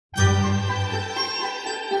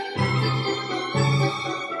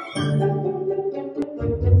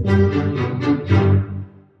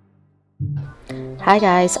Hi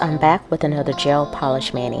guys, I'm back with another gel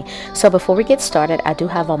polish mani. So before we get started, I do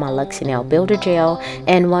have on my Luxy Nail Builder Gel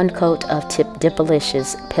and one coat of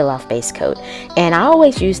Decals Peel Off Base Coat. And I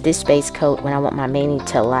always use this base coat when I want my mani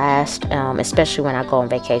to last, especially when I go on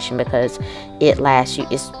vacation, because it lasts.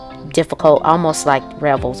 It's difficult, almost like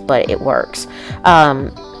Rebels, but it works.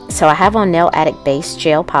 So I have on Nail Addict Base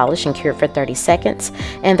Gel Polish and Cure for 30 seconds.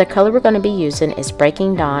 And the color we're going to be using is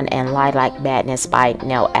Breaking Dawn and Lilac Madness by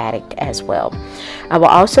Nail Addict as well. I will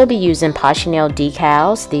also be using Poshy Nail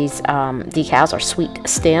decals. These decals are sweet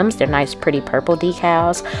stems. They're nice, pretty purple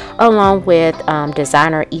decals, along with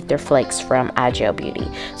designer ether flakes from iGel Beauty.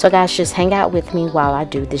 So guys, just hang out with me while I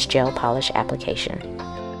do this gel polish application.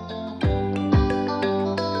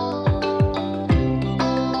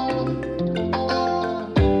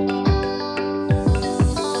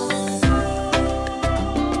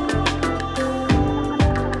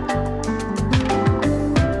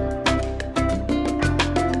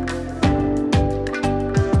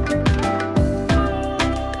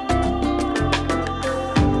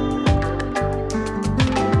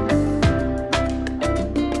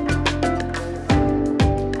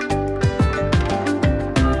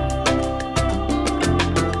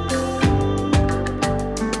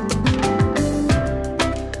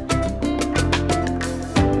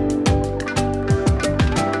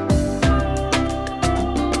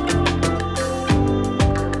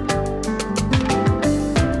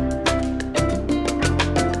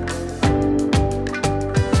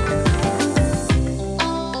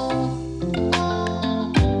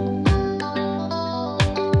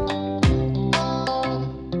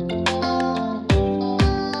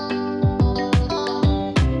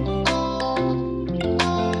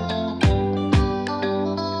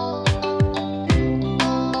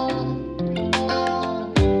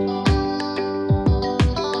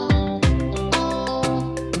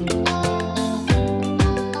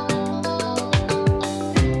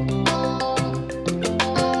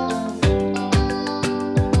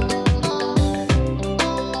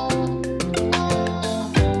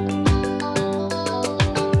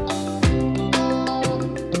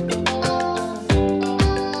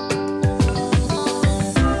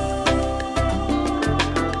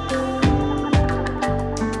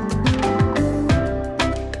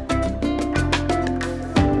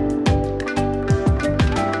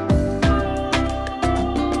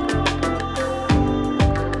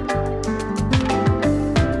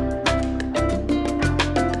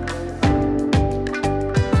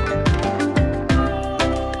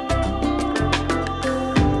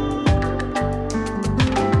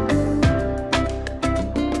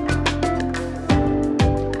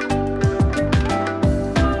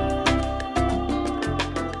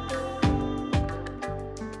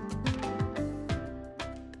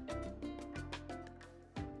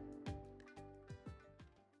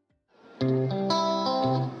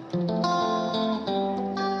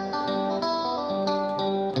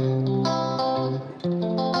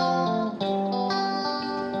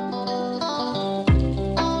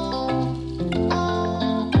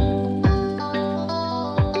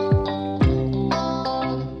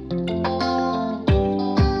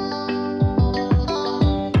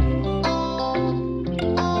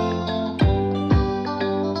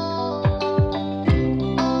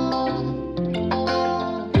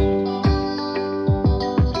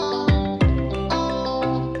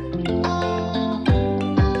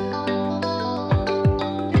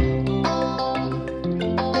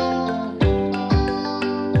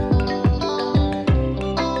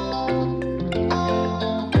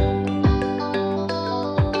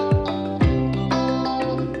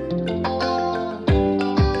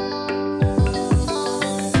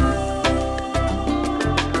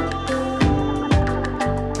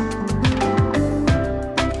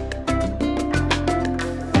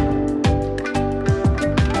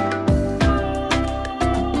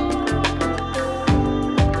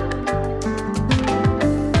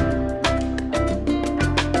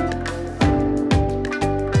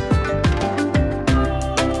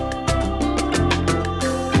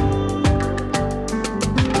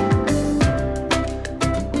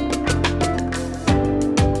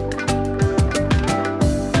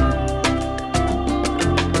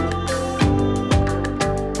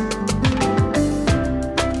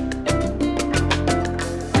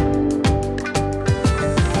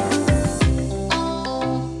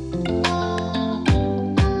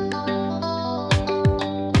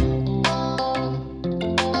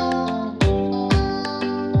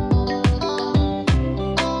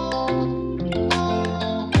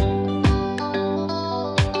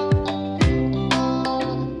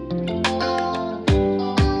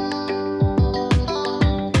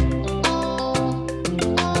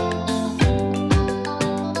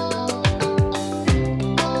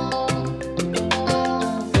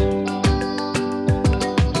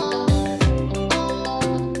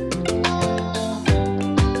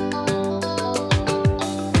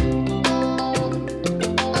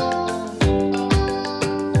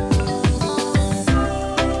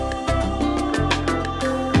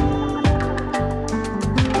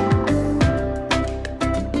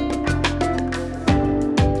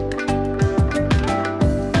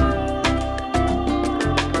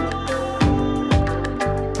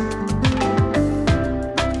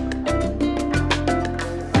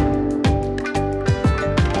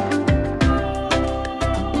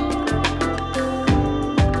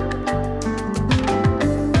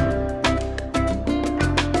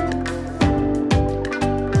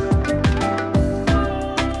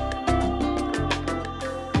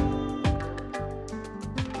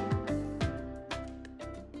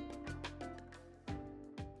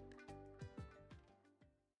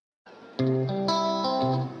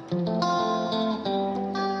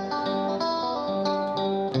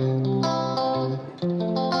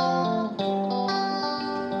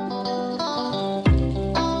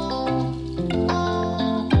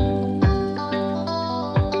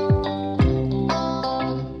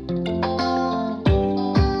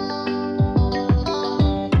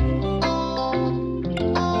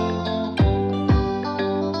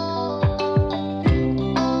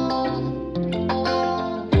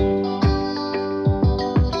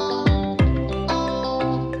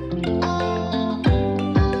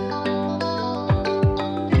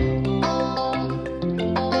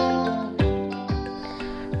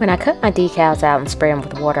 When I cut my decals out and spray them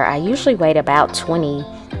with water, I usually wait about 20,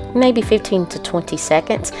 maybe 15 to 20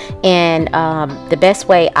 seconds. And the best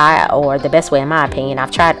way in my opinion, I've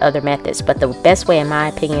tried other methods, but the best way in my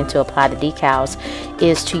opinion to apply the decals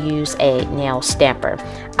is to use a nail stamper.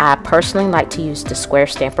 I personally like to use the square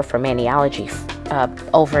stamper from Maniology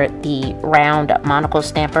over the round monocle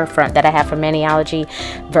stamper that I have from Maniology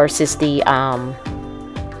versus the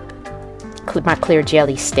my clear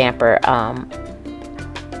jelly stamper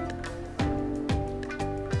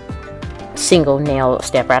single nail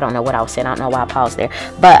stamper. I don't know what I was saying. I don't know why I paused there,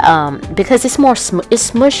 but because it's more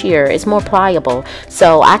it's smushier, it's more pliable,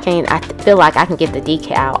 so I feel like I can get the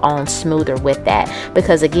decal on smoother with that.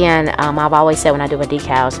 Because again, I've always said when I do my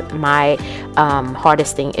decals, my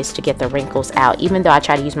hardest thing is to get the wrinkles out, even though I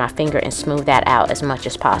try to use my finger and smooth that out as much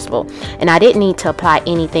as possible. And I didn't need to apply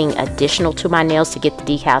anything additional to my nails to get the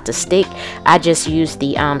decal to stick. I just used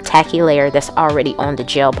the tacky layer that's already on the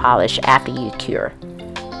gel polish after you cure.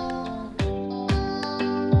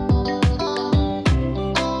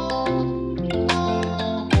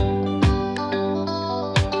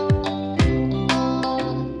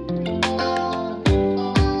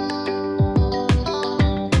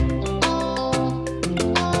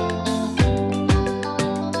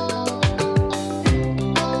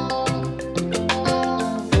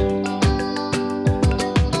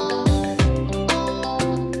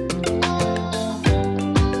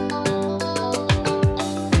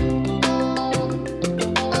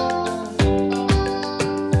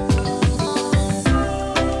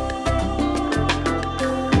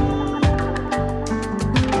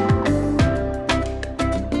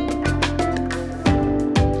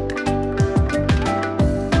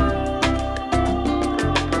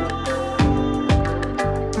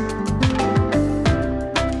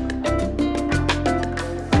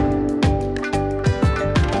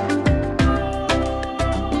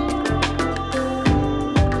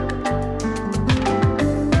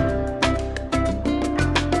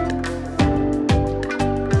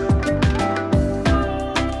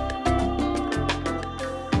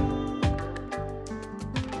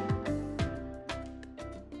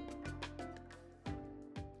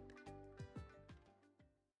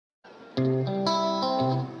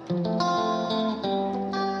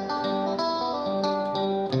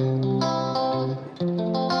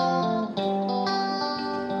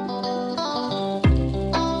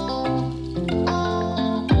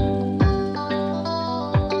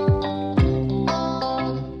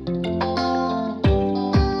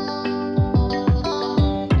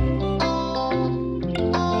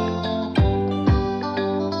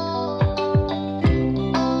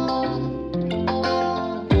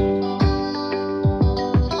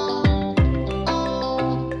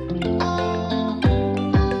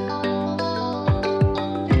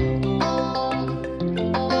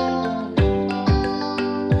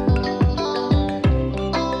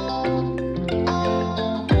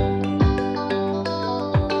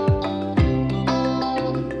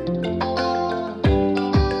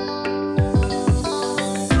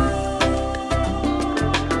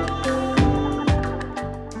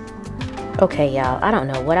 Okay, y'all, I don't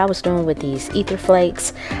know what I was doing with these ether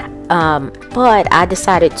flakes, but I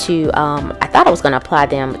decided to, I thought I was going to apply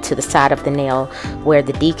them to the side of the nail where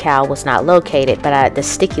the decal was not located, but the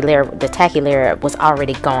sticky layer, the tacky layer was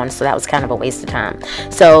already gone, so that was kind of a waste of time.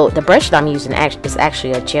 So the brush that I'm using is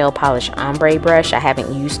actually a gel polish ombre brush. I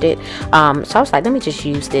haven't used it, so I was like, let me just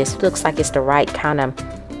use this. It looks like it's the right kind of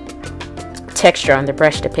texture on the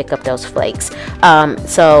brush to pick up those flakes.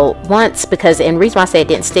 So once, and the reason why I say it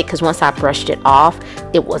didn't stick, because once I brushed it off,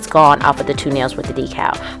 it was gone off of the two nails with the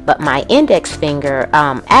decal. But my index finger,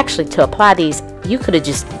 actually to apply these, you could have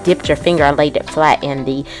just dipped your finger and laid it flat in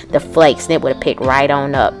the flakes and it would have picked right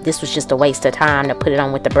on up. This was just a waste of time to put it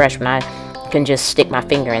on with the brush when I can just stick my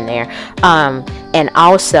finger in there. And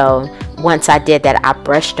also, once I did that, I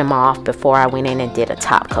brushed them off before I went in and did a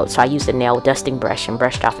top coat. So I used a nail dusting brush and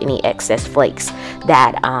brushed off any excess flakes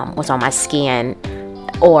that was on my skin,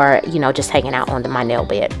 or just hanging out on my nail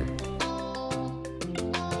bed.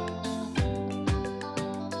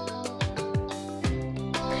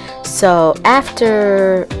 So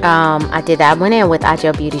after I did that, I went in with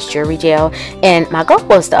iGel Beauty's Jewelry Gel, and my goal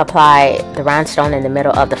was to apply the rhinestone in the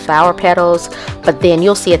middle of the flower petals, but then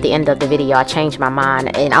you'll see at the end of the video I changed my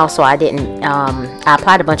mind, and also I didn't, I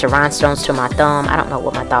applied a bunch of rhinestones to my thumb. I don't know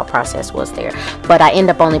what my thought process was there, but I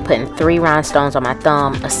ended up only putting 3 rhinestones on my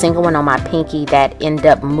thumb, a single one on my pinky that ended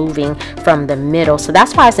up moving from the middle. So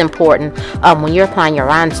that's why it's important when you're applying your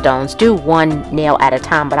rhinestones, do one nail at a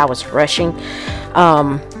time, but I was rushing.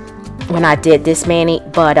 when I did this mani.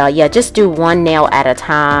 But yeah, just do one nail at a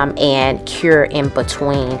time and cure in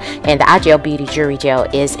between. And the iGel Beauty Jewelry Gel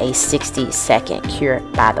is a 60-second cure,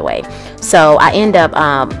 by the way. So I end up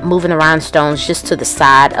moving the rhinestones just to the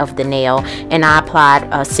side of the nail, and I applied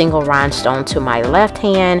a single rhinestone to my left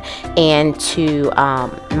hand and to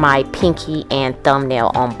my pinky and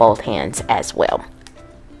thumbnail on both hands as well.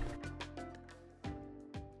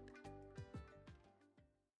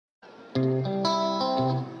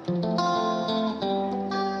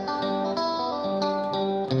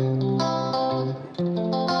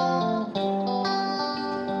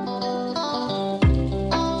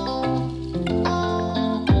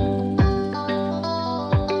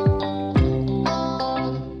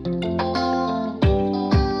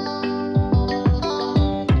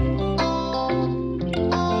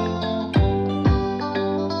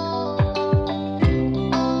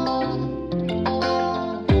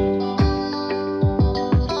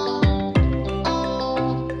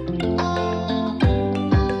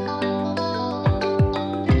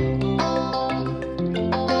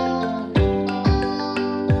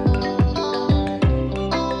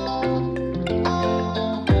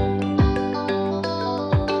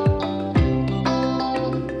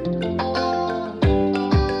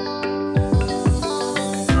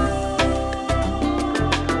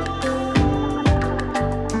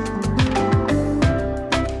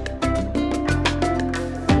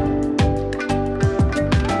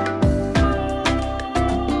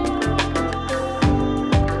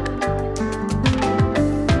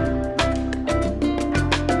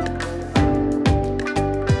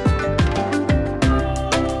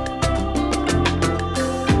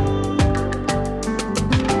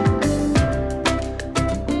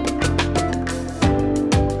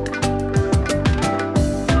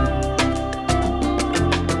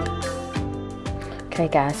 Okay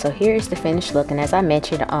guys, so here is the finished look, and as I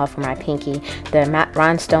mentioned for my pinky, the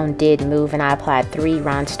rhinestone did move, and I applied 3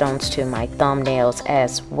 rhinestones to my thumbnails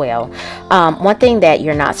as well. One thing that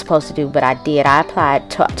you're not supposed to do, but I did, I applied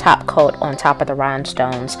top coat on top of the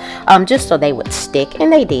rhinestones just so they would stick,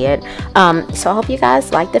 and they did. So I hope you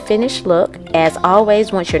guys like the finished look. As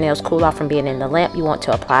always, once your nails cool off from being in the lamp, you want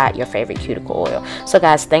to apply your favorite cuticle oil. So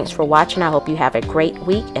guys, thanks for watching. I hope you have a great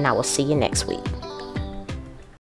week, and I will see you next week.